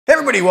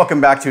everybody,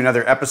 welcome back to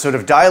another episode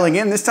of Dialing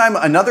In, this time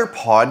another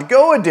Pod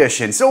Go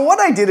edition. So what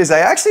I did is I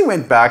actually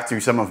went back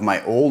through some of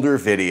my older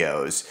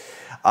videos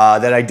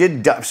that I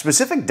did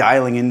specific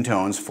dialing in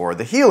tones for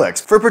the Helix,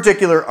 for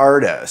particular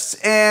artists.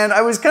 And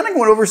I was kind of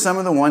going over some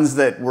of the ones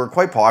that were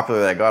quite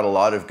popular that I got a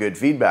lot of good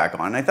feedback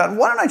on. And I thought,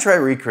 why don't I try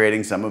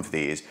recreating some of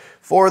these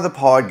for the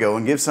Pod Go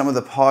and give some of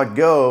the Pod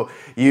Go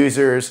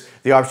users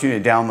the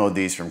opportunity to download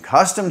these from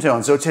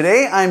CustomTone. So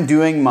today I'm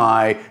doing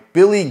my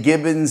Billy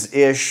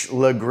Gibbons'ish,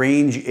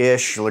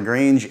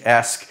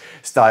 Grange'esque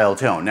style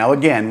tone. Now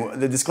again,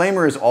 the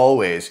disclaimer is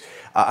always,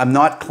 I'm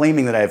not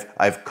claiming that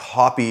I've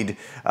copied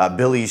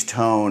Billy's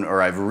tone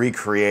or I've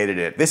recreated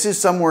it. This is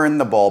somewhere in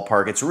the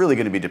ballpark. It's really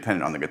going to be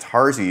dependent on the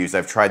guitars you use.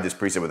 I've tried this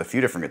preset with a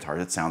few different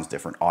guitars. It sounds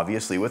different,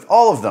 obviously, with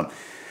all of them.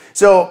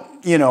 So,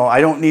 you know,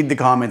 I don't need the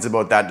comments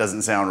about that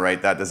doesn't sound right,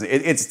 that doesn't.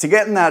 It's to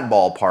get in that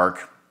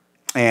ballpark.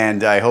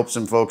 And I hope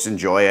some folks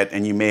enjoy it,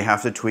 and you may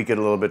have to tweak it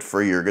a little bit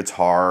for your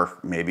guitar,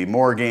 maybe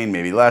more gain,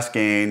 maybe less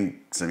gain,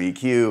 some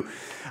EQ,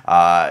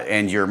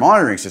 and your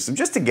monitoring system,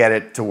 just to get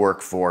it to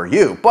work for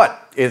you.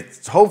 But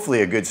it's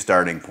hopefully a good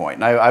starting point.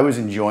 And I was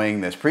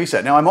enjoying this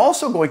preset. Now I'm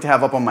also going to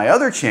have up on my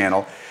other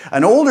channel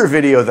an older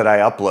video that I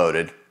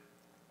uploaded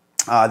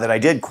that I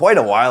did quite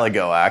a while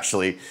ago,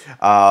 actually,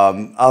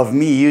 of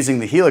me using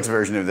the Helix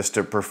version of this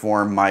to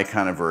perform my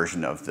kind of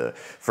version of the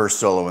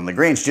first solo in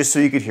Grange, just so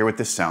you could hear what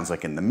this sounds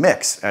like in the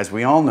mix. As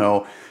we all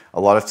know,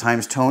 a lot of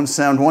times tones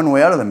sound one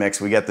way out of the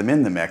mix, we get them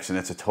in the mix, and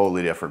it's a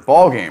totally different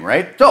ballgame,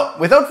 right? So,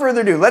 without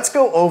further ado, let's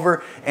go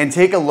over and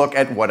take a look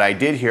at what I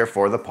did here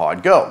for the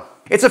Pod Go.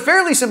 It's a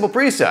fairly simple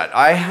preset.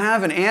 I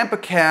have an amp, a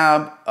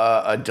cab,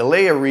 a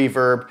delay, a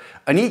reverb,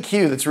 an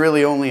EQ that's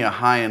really only a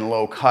high and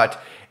low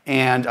cut,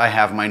 and I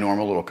have my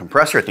normal little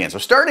compressor at the end. So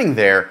starting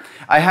there,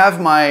 I have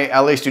my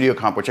LA Studio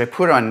Comp, which I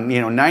put on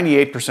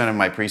 98% of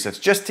my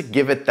presets just to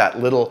give it that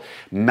little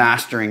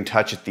mastering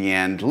touch at the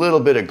end, a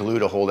little bit of glue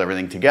to hold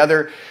everything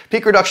together.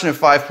 Peak reduction of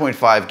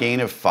 5.5,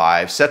 gain of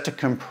 5, set to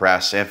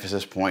compress,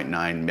 emphasis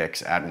 0.9,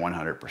 mix at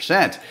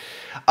 100%.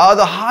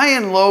 The high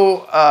and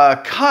low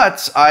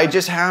cuts, I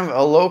just have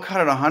a low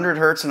cut at 100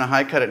 hertz and a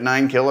high cut at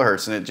 9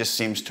 kilohertz, and it just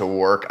seems to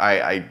work.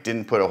 I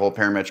didn't put a whole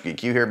parametric EQ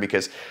here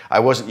because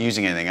I wasn't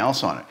using anything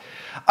else on it.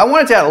 I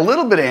wanted to add a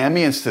little bit of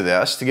ambience to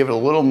this to give it a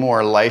little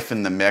more life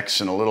in the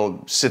mix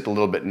and sit a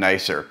little bit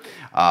nicer.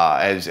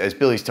 As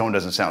Billy's tone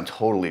doesn't sound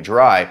totally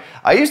dry.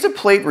 I used a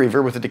plate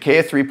reverb with a decay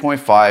of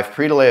 3.5,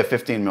 pre-delay of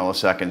 15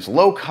 milliseconds,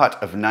 low cut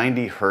of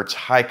 90 hertz,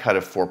 high cut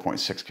of 4.6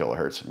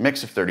 kilohertz,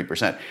 mix of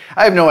 30%.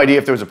 I have no idea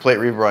if there was a plate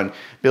reverb on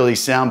Billy's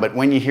sound, but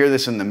when you hear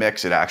this in the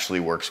mix, it actually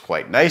works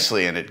quite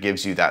nicely, and it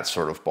gives you that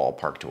sort of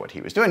ballpark to what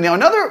he was doing. Now,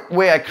 another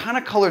way I kind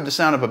of colored the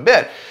sound up a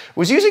bit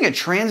was using a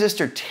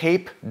transistor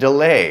tape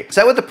delay,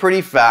 set with a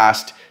pretty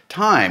fast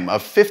time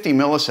of 50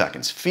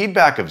 milliseconds,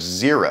 feedback of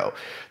 0.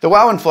 The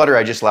wow and flutter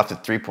I just left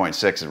at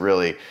 3.6. It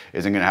really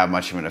isn't going to have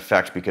much of an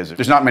effect because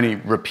there's not many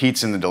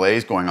repeats in the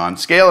delays going on.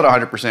 Scale at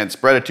 100%,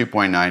 spread at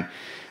 2.9,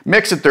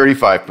 mix at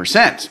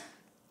 35%.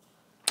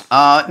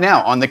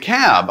 Now, on the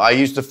cab, I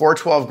used the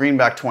 412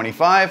 Greenback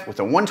 25 with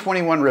a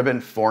 121 ribbon,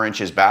 4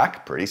 inches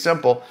back. Pretty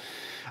simple.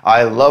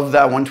 I love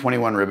that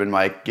 121 ribbon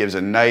mic. Gives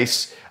a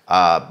nice,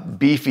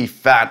 beefy,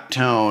 fat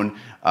tone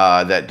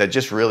that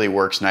just really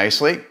works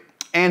nicely.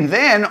 And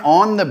then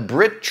on the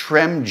Brit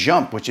Trem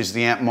Jump, which is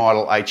the amp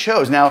model I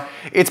chose. Now,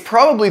 it's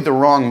probably the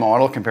wrong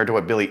model compared to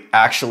what Billy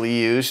actually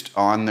used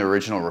on the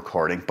original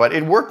recording, but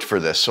it worked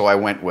for this, so I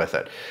went with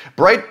it.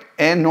 Bright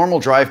and normal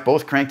drive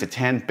both cranked to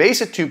 10,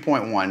 bass at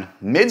 2.1,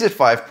 mids at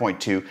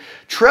 5.2,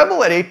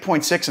 treble at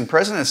 8.6, and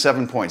present at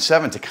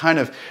 7.7 to kind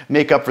of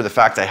make up for the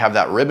fact I have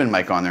that ribbon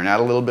mic on there and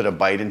add a little bit of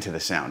bite into the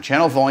sound.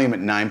 Channel volume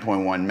at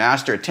 9.1,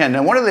 master at 10.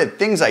 Now, one of the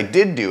things I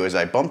did do is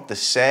I bumped the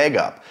sag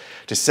up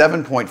to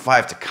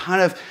 7.5 to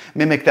kind of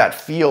mimic that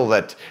feel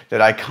that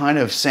I kind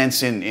of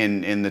sense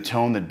in the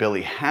tone that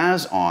Billy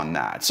has on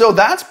that. So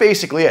that's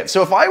basically it.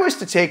 So if I was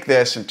to take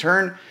this and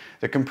turn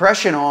the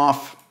compression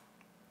off,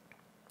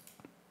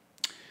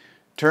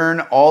 turn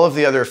all of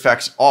the other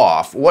effects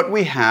off, what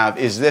we have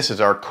is this as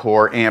our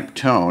core amp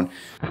tone.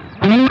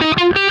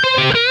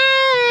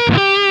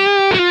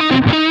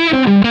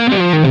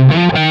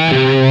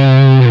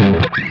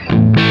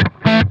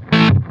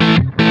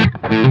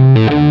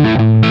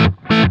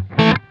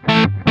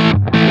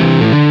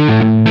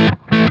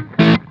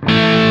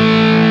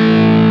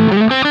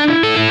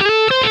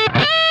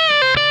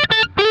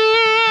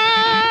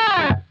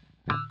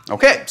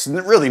 Okay, so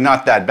really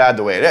not that bad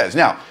the way it is.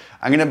 Now,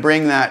 I'm gonna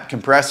bring that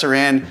compressor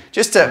in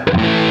just to...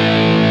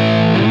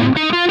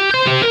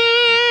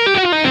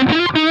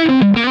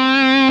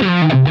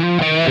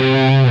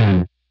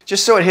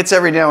 just so it hits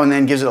every now and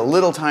then, gives it a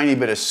little tiny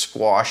bit of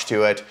squash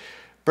to it.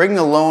 Bring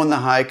the low and the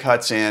high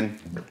cuts in.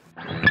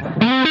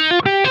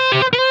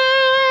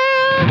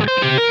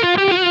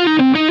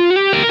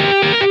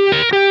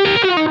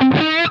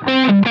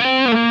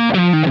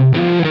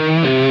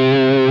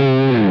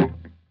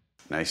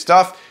 Nice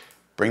stuff.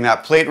 Bring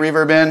that plate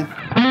reverb in.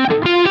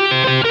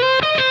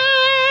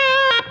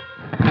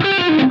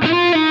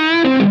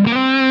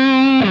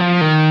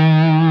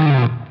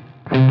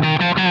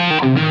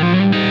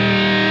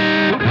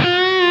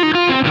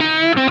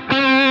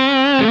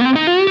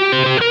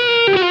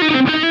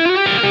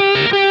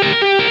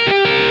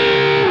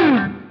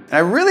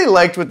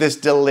 liked what this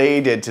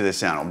delay did to the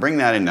sound. I'll bring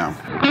that in now.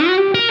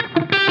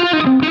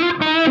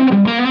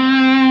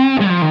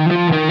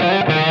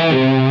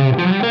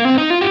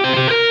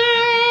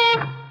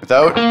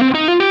 Without.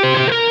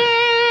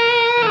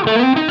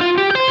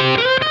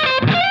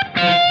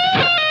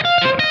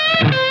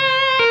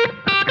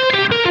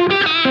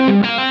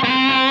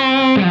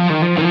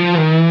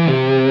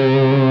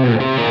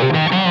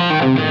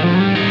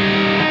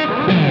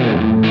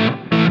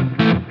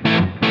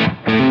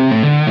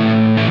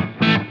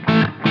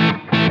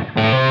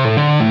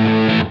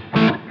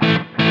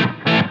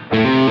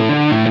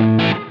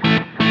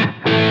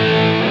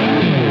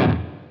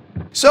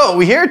 So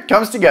we hear it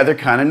comes together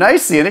kind of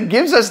nicely, and it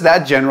gives us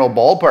that general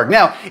ballpark.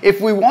 Now,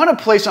 if we want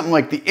to play something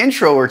like the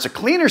intro where it's a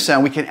cleaner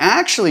sound, we can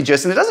actually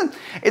just, and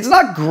it's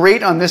not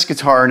great on this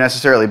guitar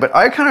necessarily, but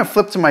I kind of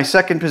flip to my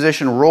second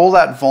position, roll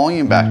that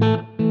volume back.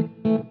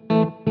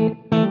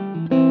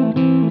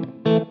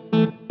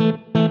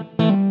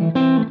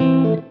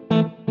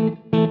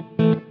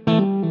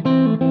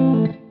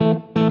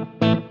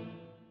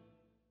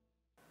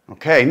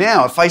 Okay,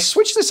 now if I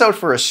switch this out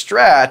for a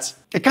Strat,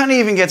 it kind of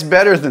even gets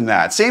better than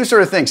that. Same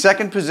sort of thing,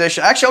 second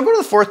position. Actually, I'll go to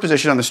the fourth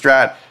position on the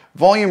Strat.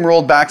 Volume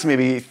rolled back to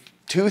maybe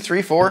 2,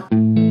 3, 4. Go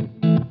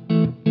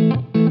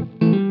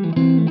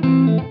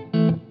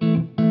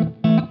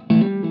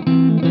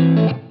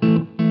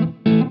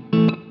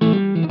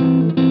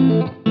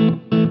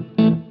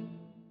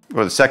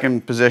to the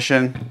second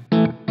position.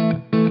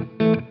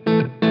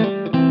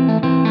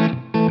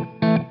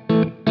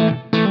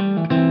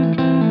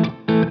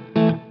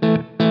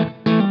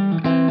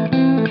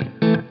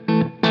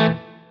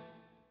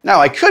 Now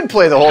I could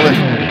play the whole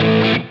thing.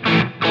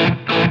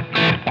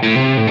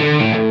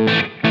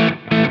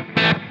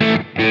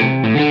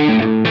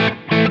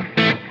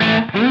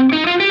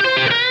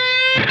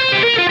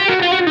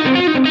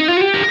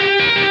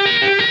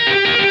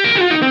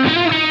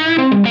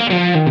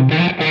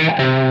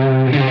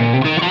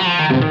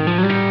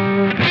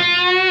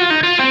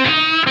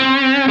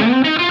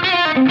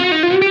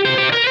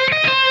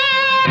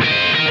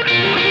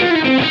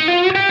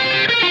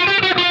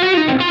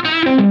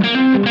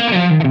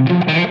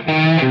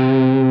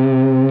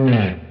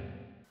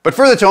 But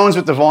for the tones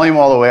with the volume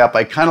all the way up,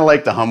 I kind of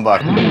like the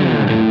humbuck.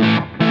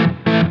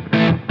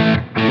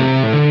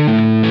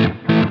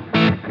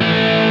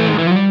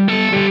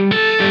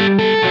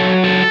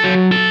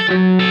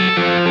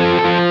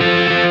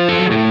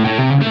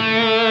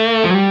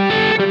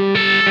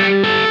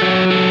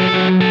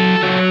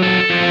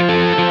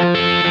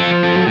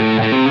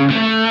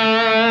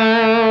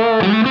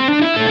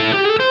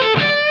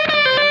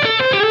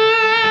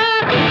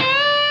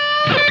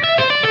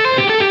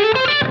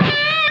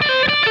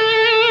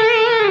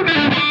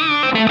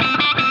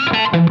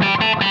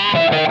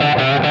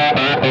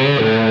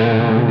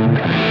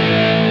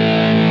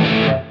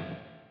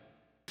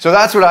 So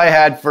that's what I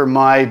had for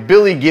my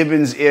Billy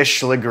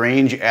Gibbons-ish,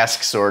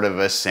 Grange'esque sort of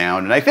a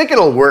sound. And I think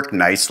it'll work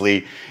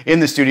nicely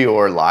in the studio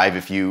or live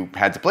if you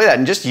had to play that.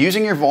 And just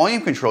using your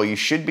volume control, you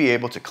should be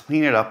able to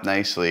clean it up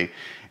nicely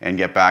and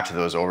get back to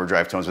those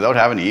overdrive tones without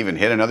having to even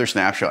hit another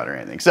snapshot or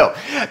anything. So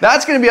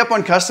that's going to be up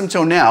on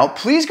CustomTone now.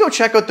 Please go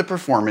check out the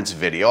performance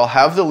video. I'll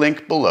have the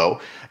link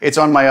below. It's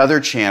on my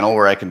other channel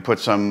where I can put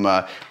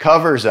some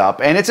covers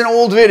up, and it's an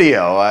old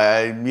video.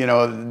 You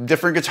know,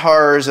 different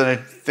guitars, and I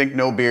think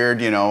no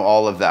beard, you know,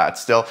 all of that.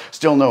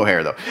 Still no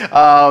hair though.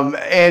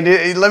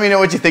 Let me know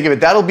what you think of it.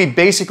 That'll be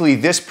basically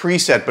this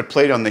preset, but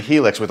played on the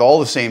Helix with all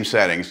the same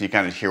settings. You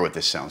kind of hear what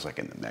this sounds like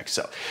in the mix.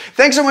 So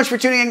thanks so much for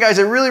tuning in, guys.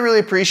 I really, really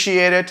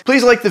appreciate it.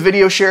 Please like the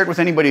video, share it with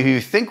anybody who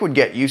you think would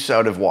get use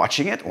out of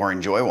watching it or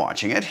enjoy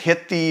watching it.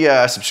 Hit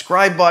the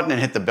subscribe button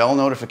and hit the bell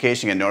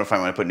notification to get notified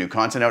when I put new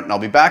content out, and I'll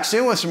be back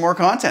soon with some more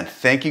content.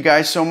 Thank you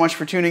guys so much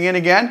for tuning in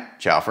again.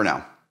 Ciao for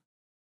now.